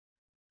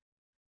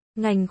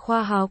Ngành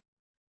khoa học.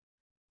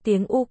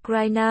 Tiếng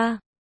Ukraina.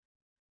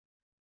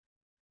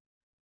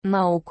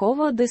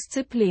 Наукова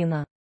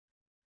дисципліна.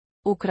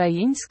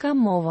 Українська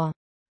мова.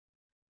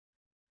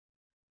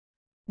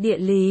 Địa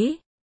lý.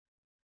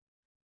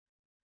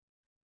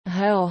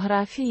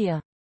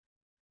 Географія.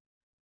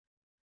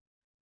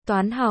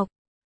 Toán học.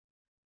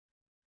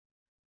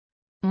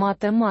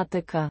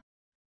 Математика.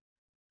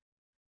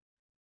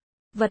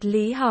 Vật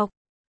lý học.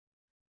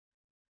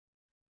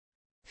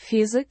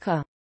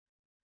 Фізика.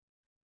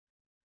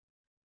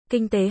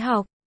 Kinh tế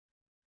học.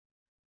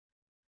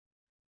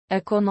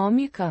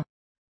 Економіка.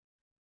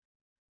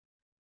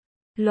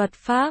 Luật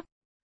pháp.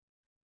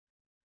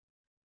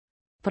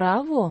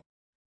 Право.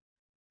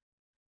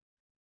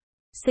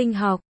 Sinh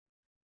học.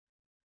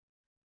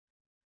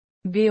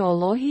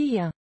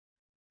 Біологія.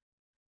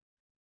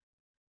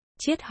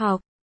 Triết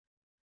học.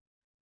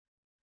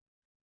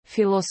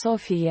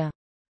 Філософія.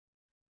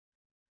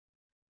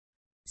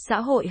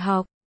 Xã hội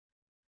học.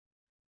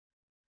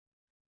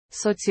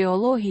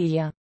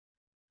 Соціологія.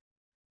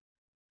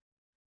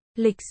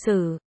 Lịch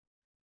sử.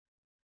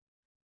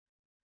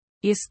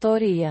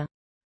 Історія.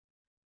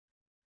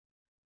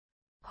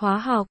 Hóa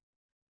học.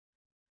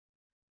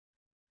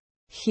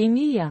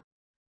 Хімія.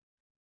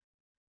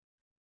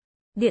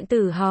 Điện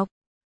tử học.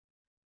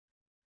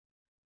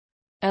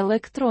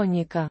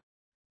 Електроніка.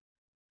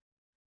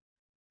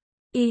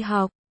 Y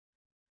học.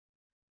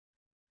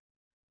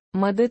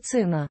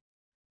 Медицина.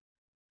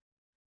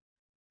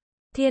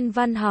 Thiên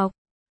văn học.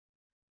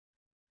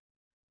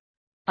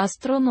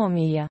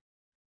 Астрономія.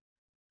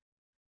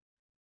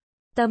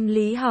 Tâm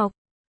lý học.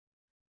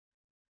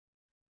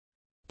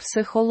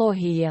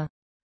 Психологія.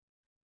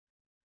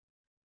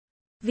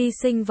 Vi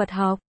sinh vật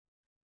học.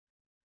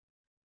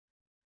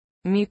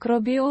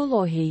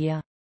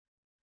 Мікробіологія.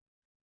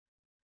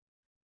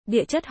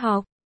 Địa chất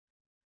học.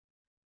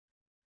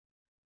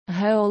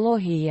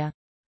 Геологія.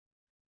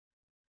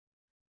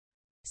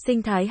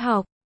 Sinh thái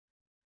học.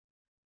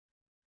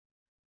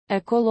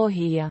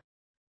 Екологія.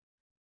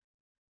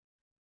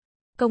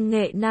 Công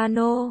nghệ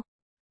nano.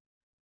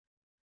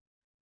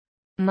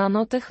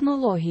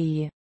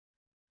 Нанотехнології.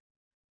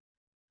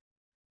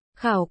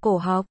 Khảo cổ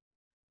học.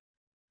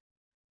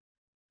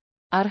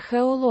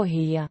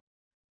 Археологія.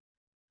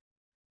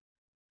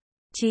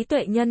 Trí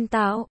tuệ nhân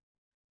tạo.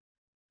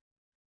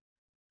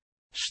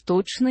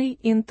 Штучний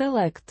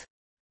інтелект.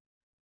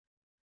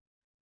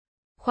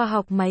 Khoa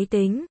học máy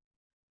tính.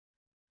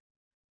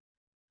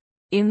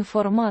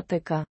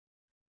 Інформатика.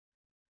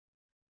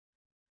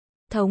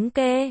 Thống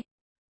kê.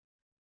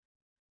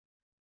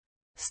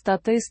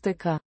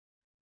 Статистика.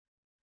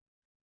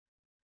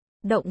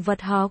 Động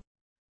vật học.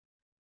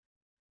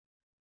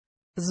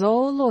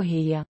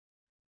 Зоологія.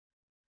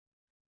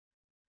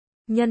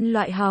 Nhân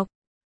loại học.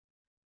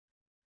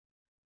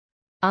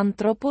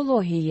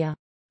 Антропологія.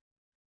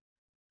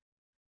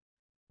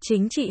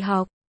 Chính trị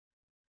học.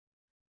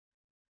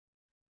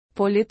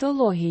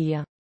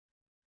 Політологія.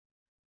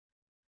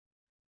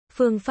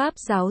 Phương pháp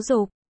giáo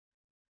dục.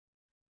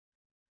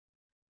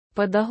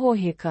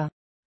 Педагогіка.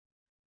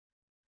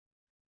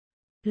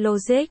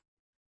 Logic.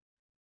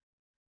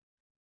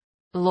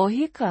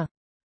 Логіка.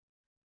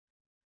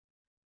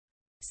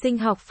 Sinh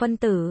học phân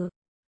tử.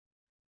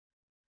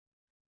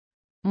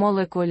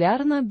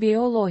 Молекулярна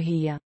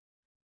біологія.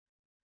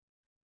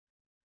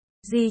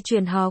 Di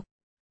truyền học.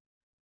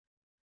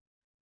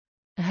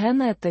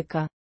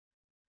 Генетика.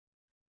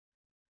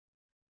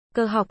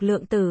 Cơ học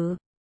lượng tử.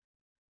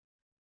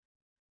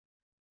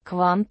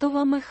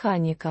 Квантова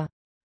механіка.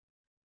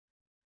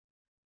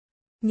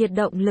 Nhiệt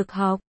động lực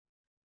học.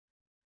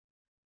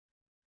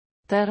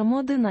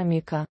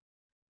 Термодинаміка.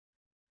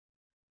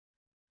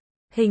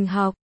 Hình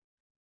học.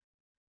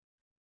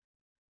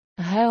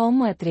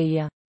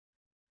 Геометрія.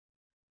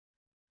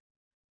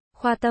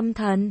 Khoa tâm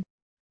thần.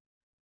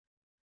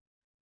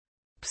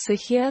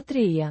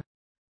 Психіатрія.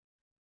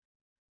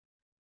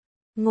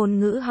 Ngôn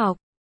ngữ học.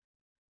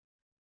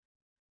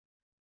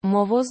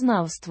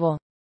 Мовознавство.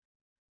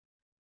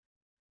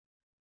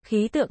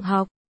 Khí tượng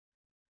học.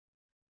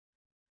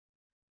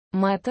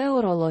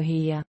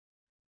 Метеорологія.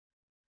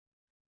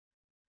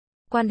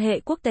 Quan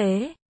hệ quốc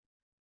tế.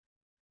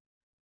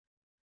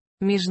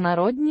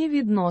 Міжнародні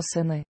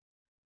відносини.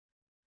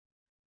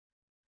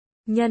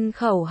 Nhân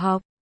khẩu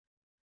học.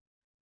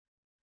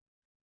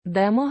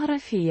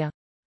 Демографія.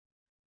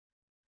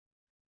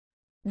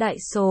 Đại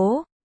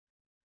số.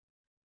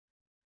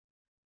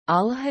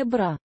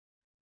 Алгебра.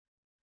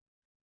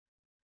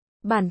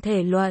 Bản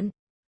thể luận.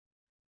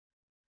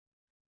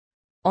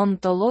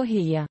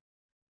 Онтологія.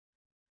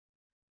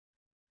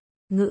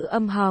 Ngữ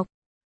âm học.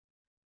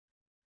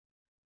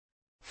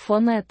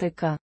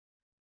 Фонетика.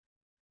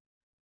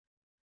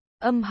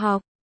 Âm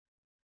học.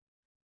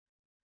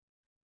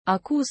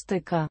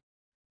 Акустика.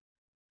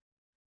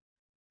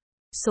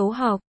 Số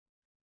học.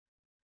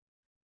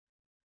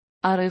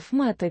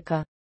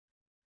 Арифметика.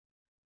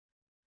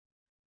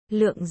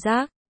 Lượng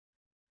giác.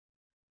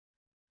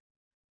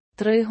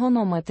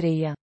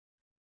 Тригонометрія.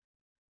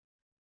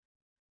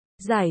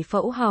 Giải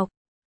phẫu học.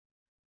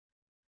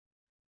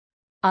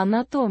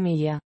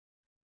 Анатомія.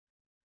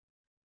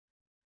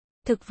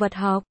 thực vật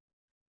học.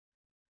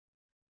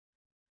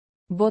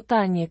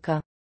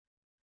 Ботаніка.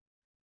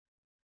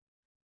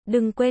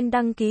 Đừng quên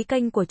đăng ký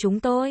kênh của chúng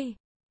tôi.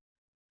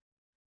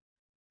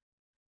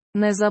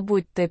 Не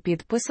забудьте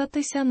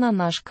підписатися на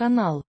наш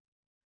канал.